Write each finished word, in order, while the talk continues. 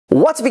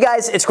What's up, you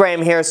guys? It's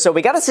Graham here. So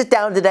we got to sit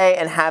down today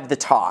and have the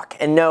talk.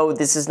 And no,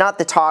 this is not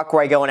the talk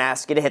where I go and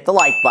ask you to hit the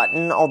like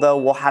button, although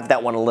we'll have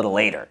that one a little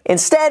later.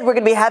 Instead, we're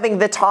going to be having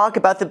the talk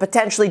about the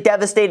potentially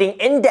devastating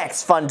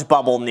index fund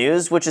bubble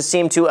news, which has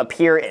seemed to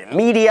appear in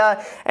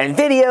media and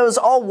videos,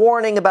 all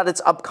warning about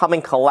its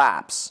upcoming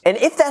collapse. And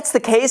if that's the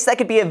case, that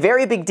could be a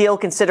very big deal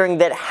considering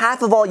that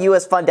half of all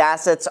US fund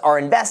assets are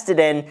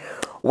invested in,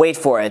 wait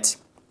for it,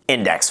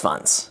 index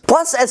funds.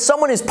 Plus, as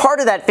someone who's part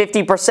of that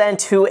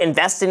 50% who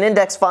invest in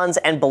index funds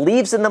and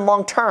believes in them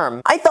long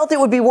term, I felt it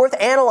would be worth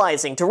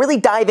analyzing to really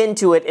dive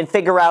into it and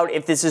figure out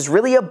if this is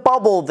really a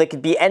bubble that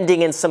could be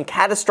ending in some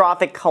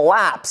catastrophic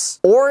collapse,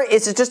 or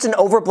is it just an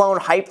overblown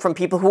hype from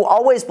people who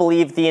always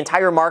believe the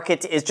entire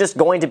market is just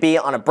going to be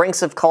on a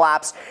brink of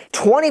collapse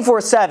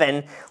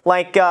 24/7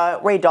 like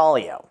Ray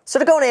Dalio. So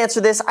to go and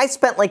answer this, I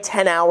spent like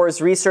 10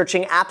 hours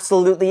researching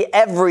absolutely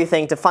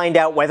everything to find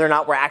out whether or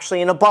not we're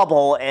actually in a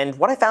bubble, and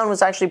what I found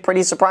was actually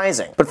pretty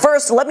surprising. But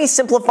first, let me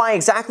simplify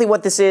exactly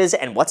what this is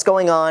and what's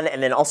going on,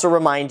 and then also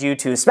remind you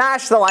to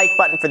smash the like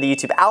button for the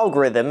YouTube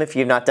algorithm if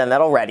you've not done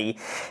that already.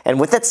 And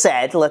with that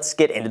said, let's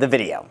get into the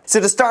video. So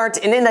to start,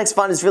 an index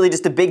fund is really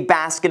just a big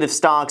basket of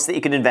stocks that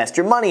you can invest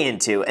your money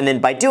into, and then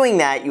by doing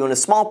that, you own a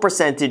small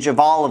percentage of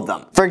all of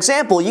them. For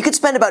example, you could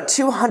spend about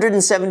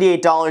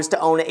 $278 to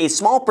own a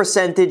small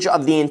percentage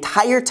of the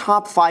entire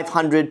top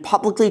 500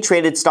 publicly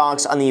traded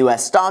stocks on the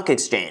US stock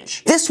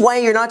exchange. This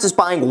way, you're not just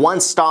buying one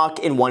stock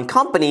in one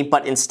company,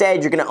 but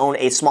instead you're going to own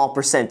a small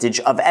percentage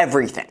of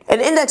everything.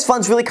 And index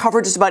funds really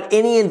cover just about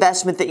any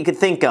investment that you could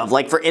think of.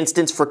 Like for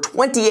instance, for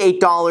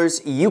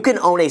 $28, you can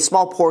own a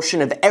small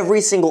portion of every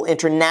single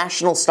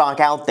international stock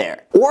out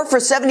there. Or for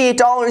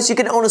 $78, you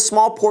can own a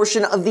small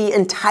portion of the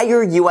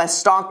entire US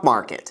stock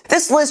market.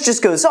 This list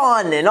just goes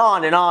on and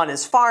on and on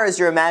as far as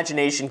your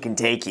imagination can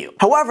take you.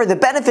 However, the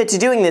benefit to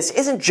doing this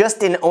isn't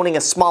just in owning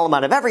a small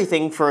amount of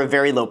everything for a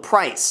very low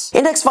price.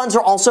 Index funds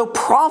are also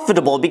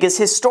profitable because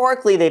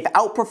historically they've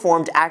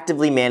outperformed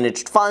actively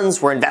managed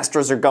funds where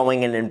investors are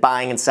going in and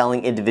buying and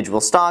selling individual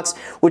stocks,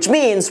 which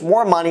means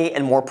more money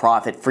and more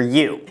profit for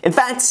you. In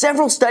fact,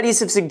 several studies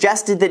have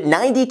suggested that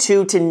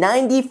 92 to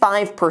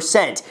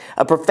 95%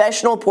 of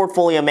professional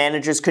portfolio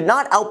managers could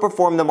not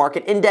outperform the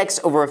market index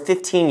over a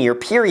 15-year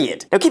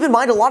period. Now keep in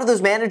mind, a lot of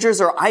those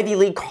managers are Ivy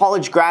League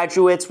college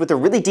graduates with a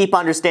really deep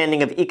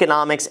understanding of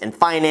economics and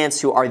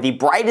finance who are the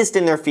brightest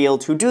in their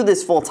field who do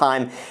this full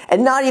time,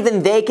 and not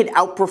even they could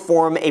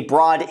outperform a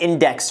broad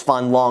index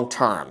fund long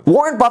term.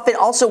 Warren Buffett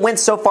also went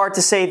so far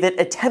to say that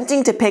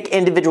attempting to pick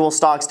individual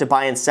stocks to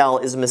buy and sell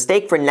is a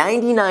mistake for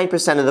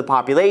 99% of the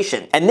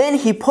population. And then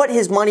he put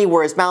his money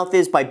where his mouth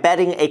is by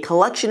betting a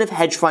collection of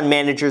hedge fund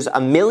managers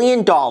 $1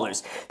 million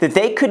that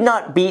they could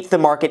not beat the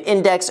market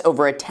index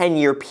over a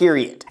 10-year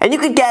period. And you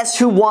could guess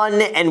who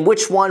won and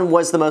which one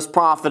was the most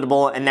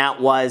profitable, and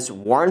that was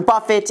Warren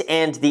Buffett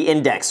and the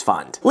index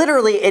fund.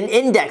 Literally, an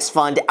index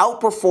fund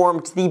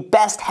outperformed the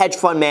best hedge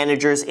fund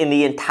managers in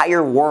the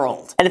entire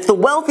world. And if the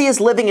wealthiest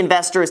living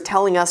investor is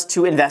telling us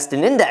to invest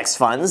in index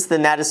funds,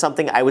 then that is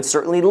something I would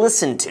certainly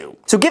listen to.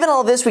 So given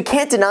all this, we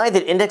can't deny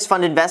that index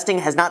fund investing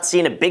has not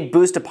seen a big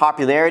boost of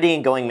popularity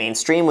and going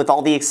mainstream with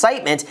all the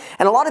excitement,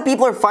 and a lot of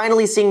people are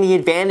finally seeing the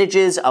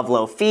advantages of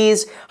low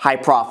fees, high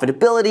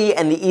profitability,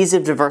 and the ease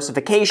of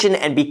diversification,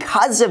 and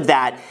because of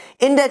that,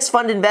 index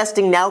fund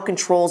investing now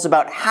controls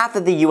about half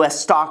of the US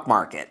stock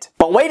market.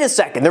 But wait a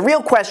second, the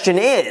real question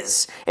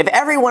is, if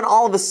everyone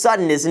all of a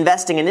sudden is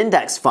investing in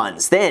index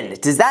funds, then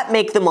does that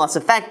make them less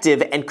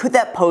effective, and could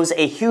that pose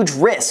a huge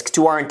risk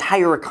to our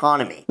entire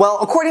economy? Well,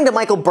 according to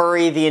Michael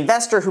Burry, the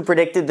investor who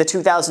predicted the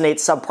 2008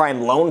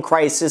 subprime loan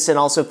crisis and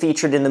also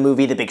featured in the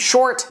movie The Big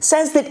Short,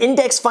 says that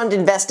index fund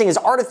investing is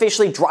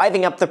artificially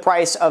driving up the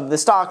price of the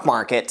stock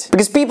market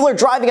because people are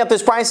driving up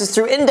those prices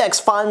through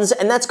index funds,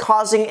 and that's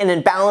causing an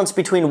imbalance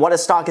between what a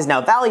stock is now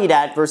valued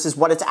at versus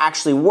what it's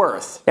actually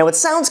worth. Now, it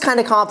sounds kind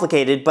of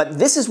complicated, but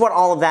this is what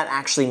all of that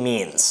actually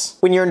means.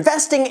 When you're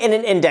investing in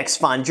an index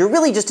fund, you're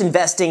really just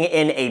investing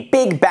in a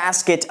big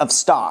basket of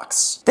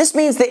stocks. This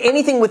means that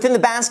anything within the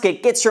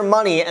basket gets your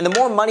money, and the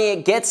more money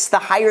it gets, the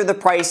higher the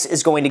price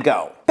is going to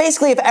go.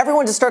 Basically, if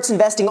everyone just starts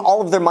investing all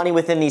of their money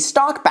within these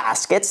stock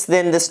baskets,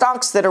 then the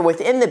stocks that are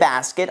within the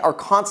basket are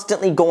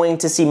constantly going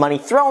to see money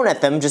thrown at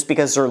them just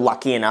because they're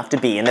lucky enough to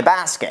be in the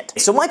basket.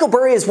 So Michael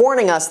Burry is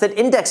warning us that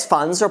index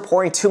funds are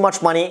pouring too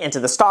much money into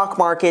the stock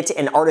market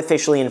and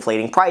artificially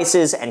inflating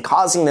prices and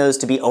causing those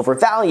to be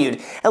overvalued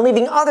and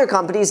leaving other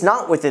companies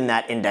not within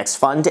that index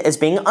fund as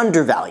being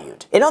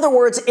undervalued. In other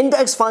words,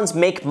 index funds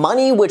make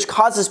money, which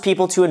causes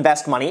people to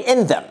invest money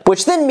in them,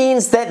 which then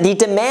means that the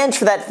demand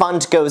for that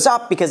fund goes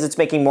up because it's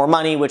making more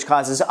money, which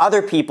causes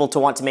other people to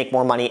want to make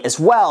more money as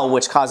well,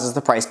 which causes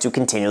the price to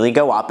continually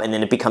go up, and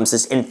then it becomes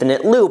this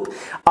infinite loop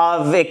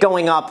of it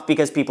going up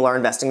because people are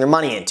investing their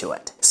money into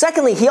it.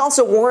 Secondly, he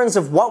also warns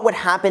of what would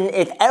happen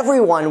if if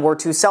everyone were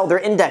to sell their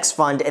index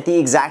fund at the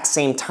exact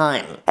same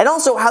time, and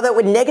also how that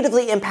would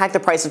negatively impact the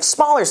price of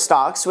smaller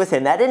stocks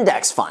within that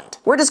index fund.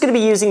 We're just going to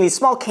be using these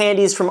small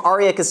candies from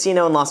Aria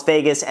Casino in Las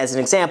Vegas as an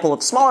example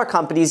of smaller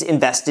companies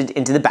invested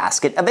into the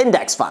basket of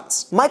index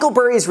funds. Michael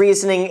Burry's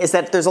reasoning is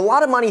that there's a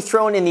lot of money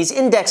thrown in these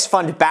index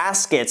fund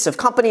baskets of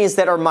companies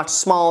that are much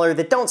smaller,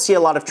 that don't see a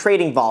lot of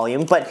trading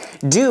volume, but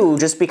do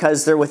just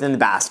because they're within the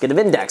basket of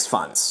index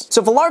funds.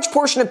 So if a large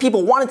portion of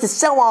people wanted to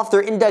sell off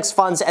their index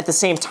funds at the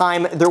same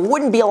time, there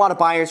wouldn't be a lot of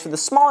buyers for the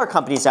smaller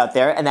companies out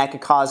there, and that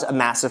could cause a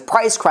massive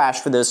price crash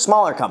for those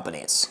smaller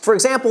companies. For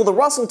example, the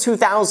Russell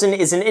 2000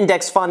 is an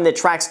index fund that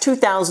tracks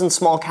 2,000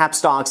 small cap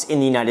stocks in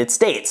the United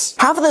States.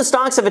 Half of those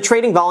stocks have a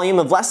trading volume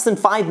of less than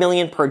 5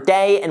 million per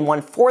day, and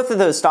 1/4 of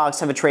those stocks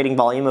have a trading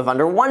volume of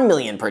under 1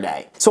 million per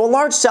day. So a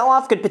large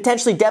sell-off could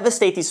potentially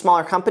devastate these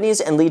smaller companies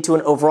and lead to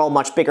an overall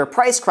much bigger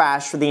price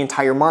crash for the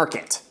entire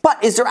market.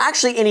 But is there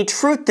actually any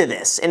truth to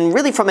this? And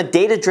really, from a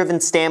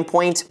data-driven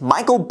standpoint,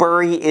 Michael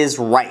Burry is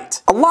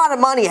right. A lot of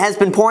money has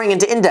been pouring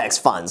into index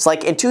funds.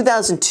 Like in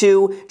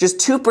 2002, just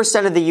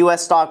 2% of the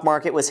US stock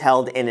market was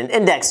held in an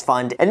index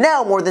fund, and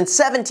now more than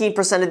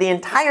 17% of the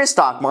entire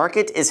stock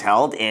market is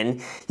held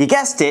in, you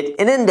guessed it,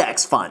 an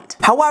index fund.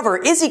 However,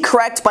 is he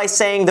correct by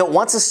saying that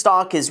once a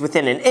stock is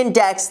within an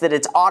index, that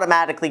it's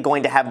automatically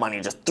going to have money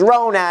just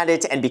thrown at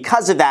it, and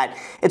because of that,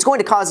 it's going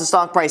to cause the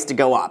stock price to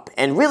go up?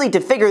 And really,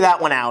 to figure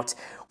that one out,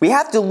 we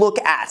have to look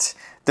at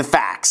the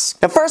facts.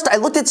 Now first, I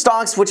looked at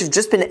stocks which have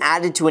just been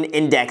added to an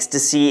index to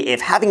see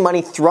if having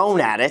money thrown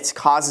at it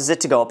causes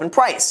it to go up in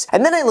price.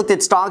 And then I looked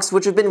at stocks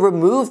which have been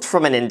removed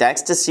from an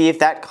index to see if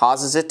that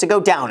causes it to go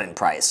down in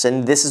price.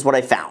 And this is what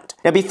I found.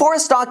 Now before a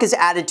stock is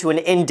added to an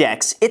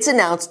index, it's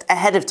announced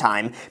ahead of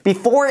time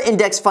before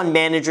index fund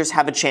managers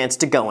have a chance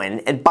to go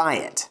in and buy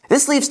it.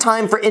 This leaves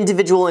time for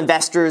individual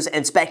investors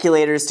and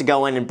speculators to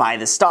go in and buy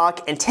the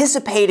stock,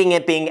 anticipating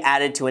it being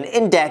added to an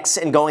index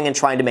and going and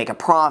trying to make a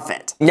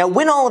profit. Now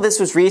when all of this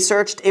was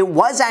researched, it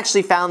was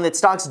actually found that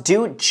stocks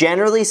do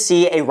generally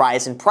see a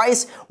rise in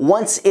price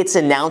once it's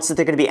announced that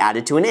they're going to be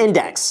added to an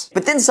index.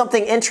 But then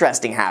something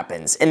interesting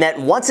happens, in that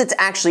once it's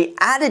actually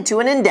added to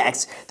an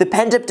index, the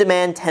pent-up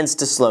demand tends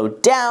to slow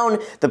down,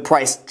 the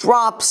price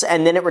drops,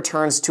 and then it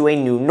returns to a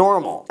new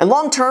normal. And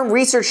long-term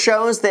research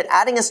shows that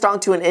adding a stock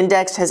to an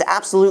index has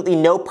absolutely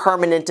no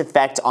permanent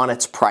effect on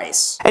its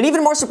price. And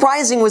even more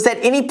surprising was that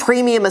any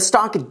premium a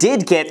stock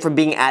did get from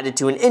being added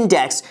to an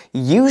index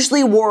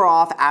usually wore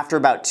off after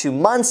about 2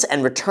 months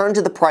and returned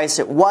to the price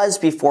it was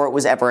before it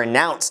was ever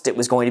announced it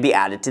was going to be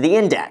added to the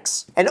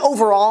index. And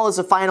overall, as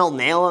a final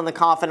nail in the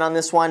coffin on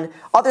this one,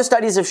 other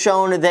studies have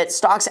shown that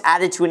stocks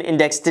added to an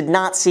index did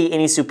not see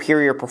any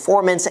superior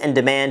performance and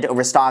demand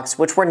over stocks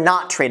which were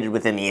not traded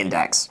within the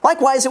index.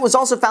 Likewise, it was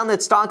also found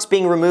that stocks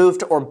being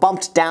removed or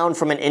bumped down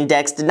from an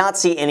index did not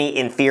see any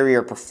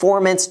inferior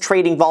performance,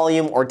 trading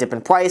volume, or dip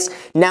in price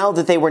now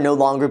that they were no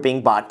longer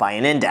being bought by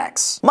an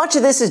index. Much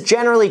of this is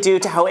generally due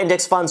to how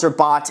index funds are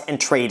bought and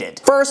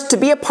traded. First, to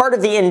be a part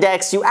of the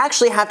index, you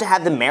actually have to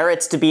have the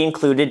merits to be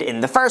included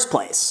in the first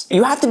place.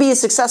 You have to be a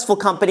successful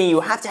company,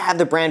 you have to have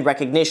the brand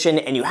recognition,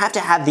 and you have to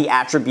have the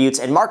attributes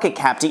and market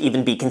cap to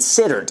even be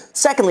considered.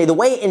 Secondly, the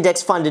way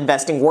index fund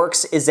investing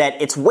works is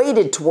that it's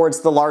weighted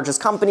towards the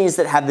largest companies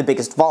that have the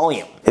biggest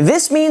volume.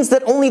 This means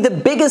that only the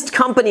biggest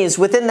companies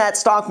within that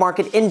stock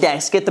market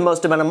index get the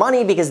most amount of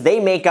money because they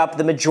make up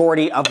the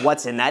majority of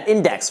what's in that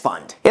index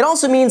fund. It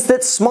also means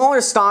that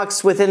smaller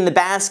stocks within the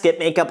basket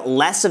make up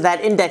less of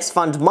that index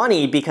fund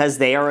money because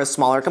they are a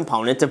smaller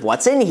component of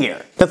what's in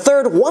here. The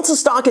third, once a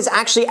stock is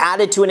actually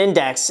added to an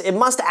index, it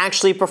must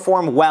actually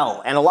perform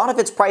well, and a lot of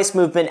its price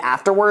movement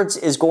afterwards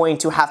is going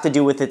to have to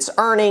do with its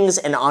earnings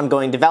and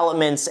ongoing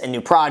developments and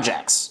new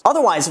projects.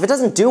 Otherwise, if it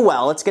doesn't do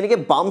well, it's going to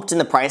get bumped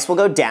and the price will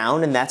go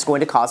down, and that's going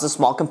to cause a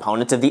small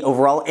component of the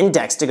overall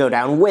index to go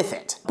down with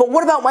it. But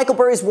what about Michael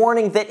Burry's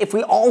warning that if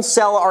we all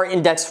sell our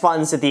index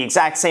funds at the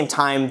exact same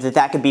time,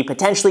 that could be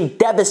potentially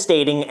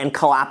devastating and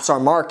collapse our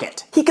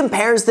market? He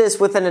compares this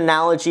with an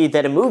analogy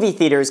that a movie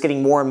theater is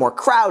getting more and more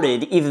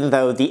crowded even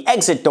though the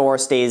exit door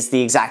stays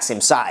the exact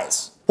same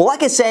size. Well,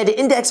 like I said,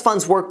 index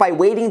funds work by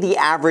weighting the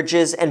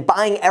averages and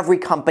buying every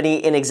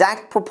company in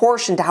exact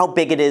proportion to how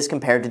big it is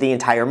compared to the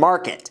entire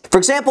market. For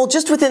example,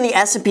 just within the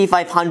S&P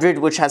 500,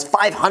 which has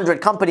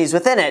 500 companies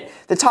within it,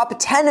 the top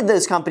 10 of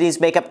those companies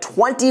make up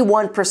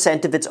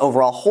 21% of its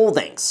overall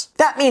holdings.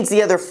 That means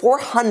the other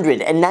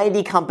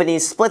 490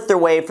 companies split their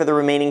way for the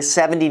remaining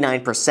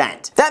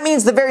 79%. That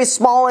means the very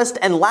smallest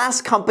and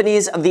last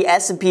companies of the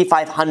S&P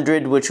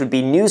 500, which would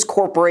be News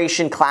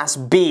Corporation Class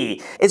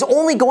B, is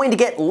only going to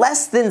get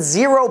less than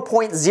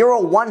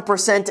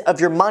 0.01% of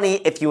your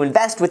money if you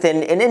invest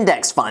within an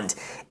index fund,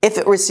 if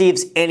it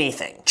receives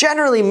anything.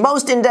 Generally,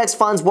 most index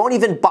funds won't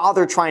even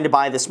bother trying to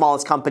buy the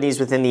smallest companies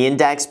within the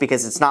index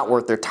because it's not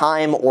worth their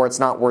time or it's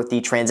not worth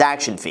the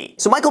transaction fee.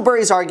 So Michael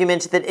Burry's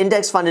argument that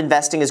index fund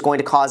investing is going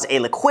to cause a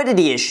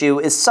liquidity issue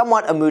is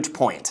somewhat a moot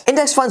point.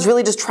 Index funds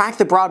really just track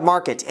the broad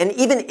market, and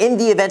even in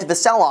the event of a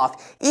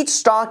sell-off, each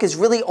stock is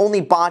really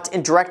only bought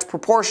in direct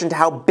proportion to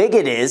how big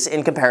it is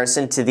in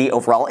comparison to the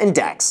overall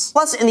index.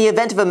 Plus, in the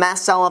event of a massive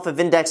mass sell-off of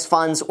index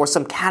funds or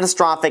some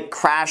catastrophic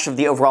crash of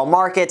the overall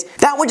market,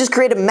 that would just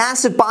create a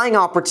massive buying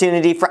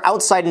opportunity for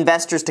outside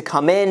investors to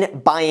come in,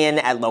 buy in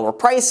at lower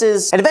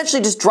prices, and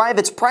eventually just drive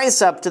its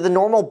price up to the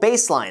normal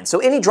baseline. So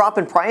any drop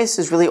in price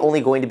is really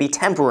only going to be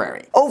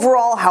temporary.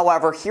 Overall,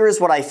 however, here's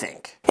what I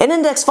think. An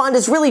index fund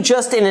is really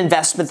just an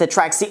investment that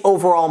tracks the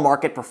overall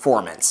market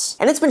performance.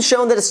 And it's been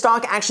shown that a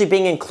stock actually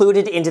being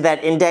included into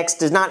that index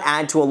does not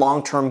add to a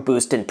long-term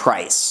boost in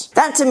price.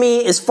 That to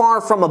me is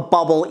far from a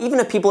bubble, even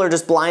if people are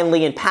just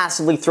blindly and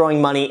passively throwing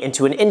money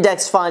into an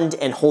index fund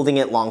and holding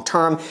it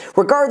long-term,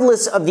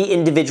 regardless of the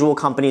individual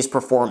company's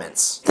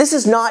performance. This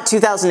is not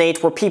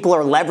 2008 where people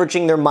are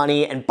leveraging their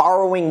money and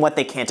borrowing what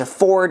they can't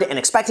afford and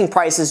expecting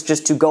prices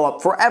just to go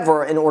up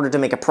forever in order to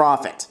make a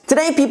profit.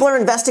 Today, people are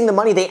investing the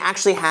money they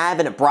actually have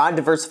in a broad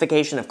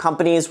diversification of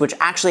companies which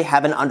actually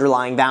have an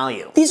underlying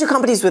value. These are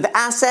companies with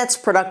assets,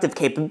 productive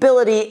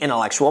capability,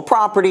 intellectual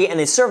property, and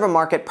they serve a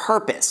market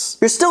purpose.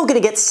 You're still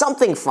going to get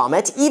something from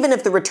it, even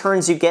if the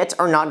returns you get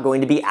are not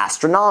going to be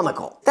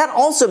astronomical. That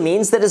also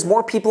means that as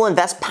more people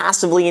invest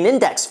passively in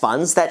index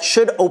funds, that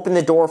should open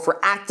the door for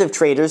active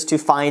traders to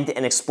find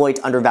and exploit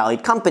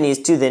undervalued companies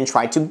to then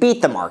try to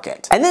beat the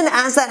market. And then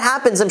as that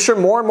happens, I'm sure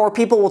more and more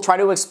people will try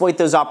to exploit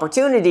those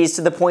opportunities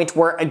to the point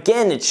where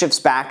again it shifts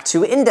back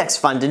to index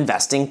fund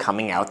investing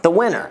coming out the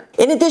winner.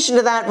 In addition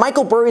to that,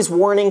 Michael Burry's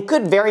warning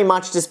could very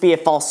much just be a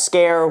false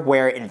scare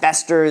where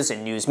investors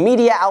and news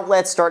media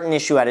outlets start an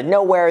issue out of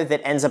nowhere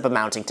that ends up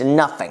amounting to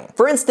nothing.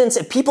 For instance,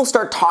 if people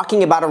start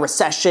talking about a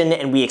recession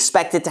and we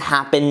expect it to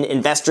happen,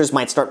 investors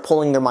might start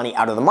pulling their money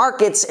out of the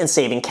markets and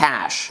saving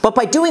cash. But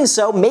by doing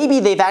so, maybe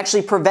they've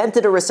actually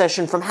prevented a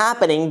recession from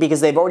happening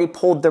because they've already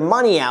pulled their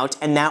money out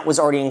and that was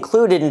already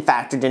included and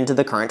factored into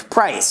the current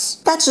price.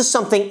 That's just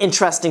something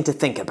interesting to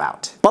think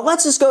about. But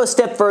let's just go a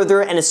step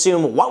further and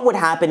assume what would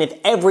happen if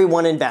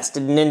everyone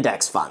invested in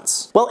index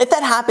funds. Well, if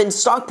that happened,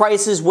 stock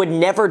prices would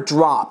never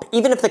drop.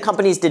 Even if the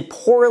companies did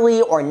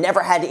poorly or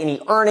never had any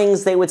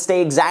earnings, they would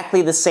stay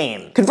exactly the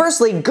same.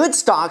 Conversely, good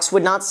stocks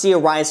would not see a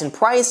rise in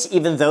price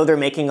even though they're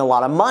making a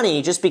lot of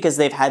money just because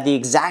they've had the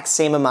exact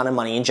same amount of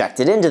money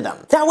injected into them.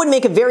 That would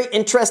make a very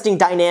interesting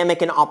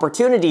dynamic and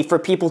opportunity for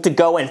people to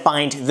go and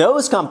find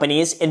those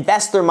companies,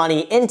 invest their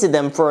money into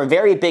them for a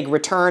very big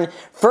return,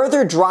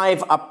 further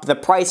drive up the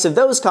price of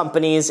those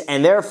companies,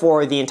 and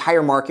therefore the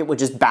entire market would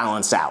just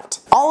balance out.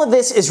 All of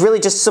this is really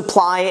just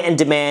supply and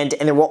demand,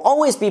 and there will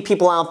always be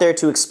people out there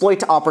to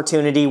exploit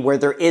opportunity where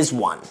there is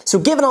one. So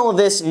given all of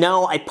this,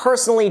 no, I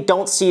personally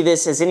don't see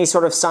this as any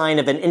sort of sign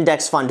of an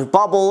index fund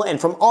bubble, and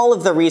from all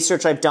of the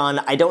research I've done,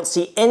 I don't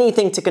see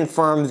anything to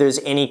confirm there's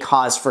any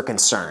cause for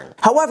concern.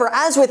 However,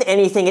 as with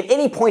anything, at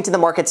any point in the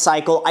market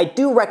cycle, I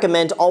do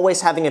recommend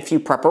always having a few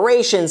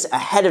preparations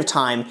ahead of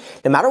time,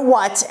 no matter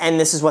what, and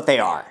this is what they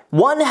are.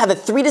 1, have a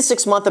 3 to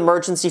 6 month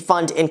emergency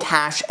fund in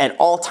cash at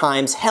all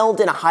times held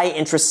in a high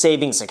interest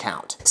savings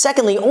account.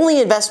 Secondly, only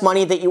invest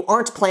money that you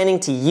aren't planning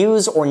to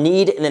use or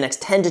need in the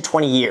next 10 to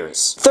 20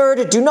 years.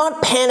 Third, do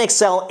not panic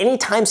sell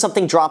anytime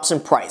something drops in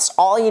price.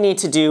 All you need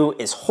to do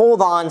is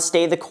hold on,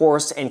 stay the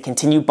course, and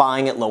continue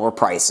buying at lower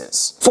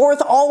prices.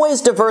 Fourth,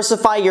 always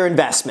diversify your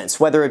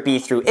investments, whether it be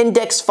through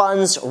index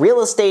funds,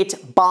 real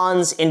estate,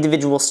 bonds,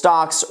 individual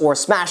stocks, or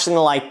smashing the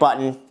like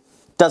button.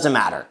 Doesn't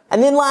matter.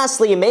 And then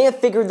lastly, you may have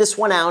figured this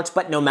one out,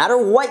 but no matter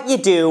what you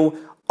do,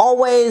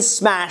 always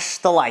smash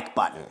the like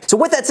button. So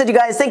with that said, you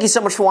guys, thank you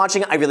so much for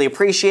watching. I really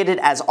appreciate it.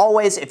 As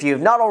always, if you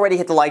have not already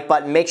hit the like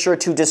button, make sure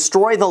to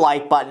destroy the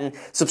like button,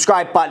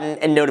 subscribe button,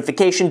 and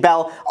notification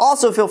bell.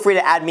 Also, feel free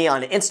to add me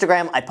on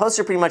Instagram. I post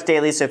it pretty much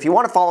daily, so if you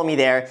want to follow me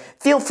there,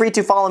 feel free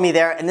to follow me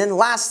there. And then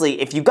lastly,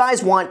 if you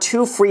guys want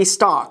 2 free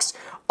stocks,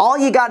 all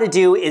you gotta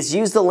do is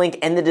use the link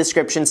in the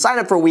description, sign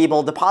up for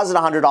Webull, deposit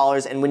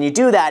 $100, and when you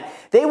do that,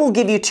 they will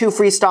give you 2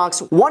 free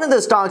stocks. One of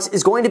those stocks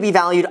is going to be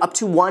valued up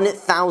to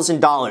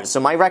 $1,000. So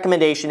my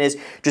recommendation is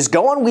just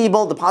go on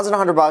Webull, deposit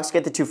 $100,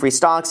 get the 2 free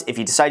stocks. If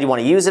you decide you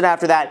wanna use it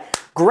after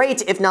that,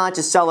 great. If not,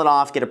 just sell it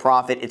off, get a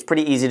profit. It's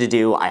pretty easy to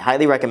do. I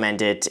highly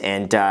recommend it.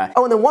 And oh,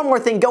 and then one more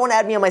thing, go and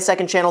add me on my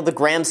second channel, The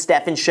Graham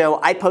Stephan Show.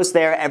 I post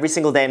there every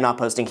single day. I'm not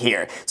posting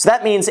here. So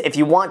that means if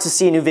you want to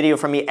see a new video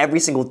from me every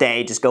single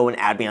day, just go and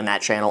add me on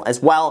that channel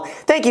as well.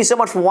 Thank you so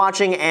much for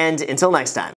watching, and until next time.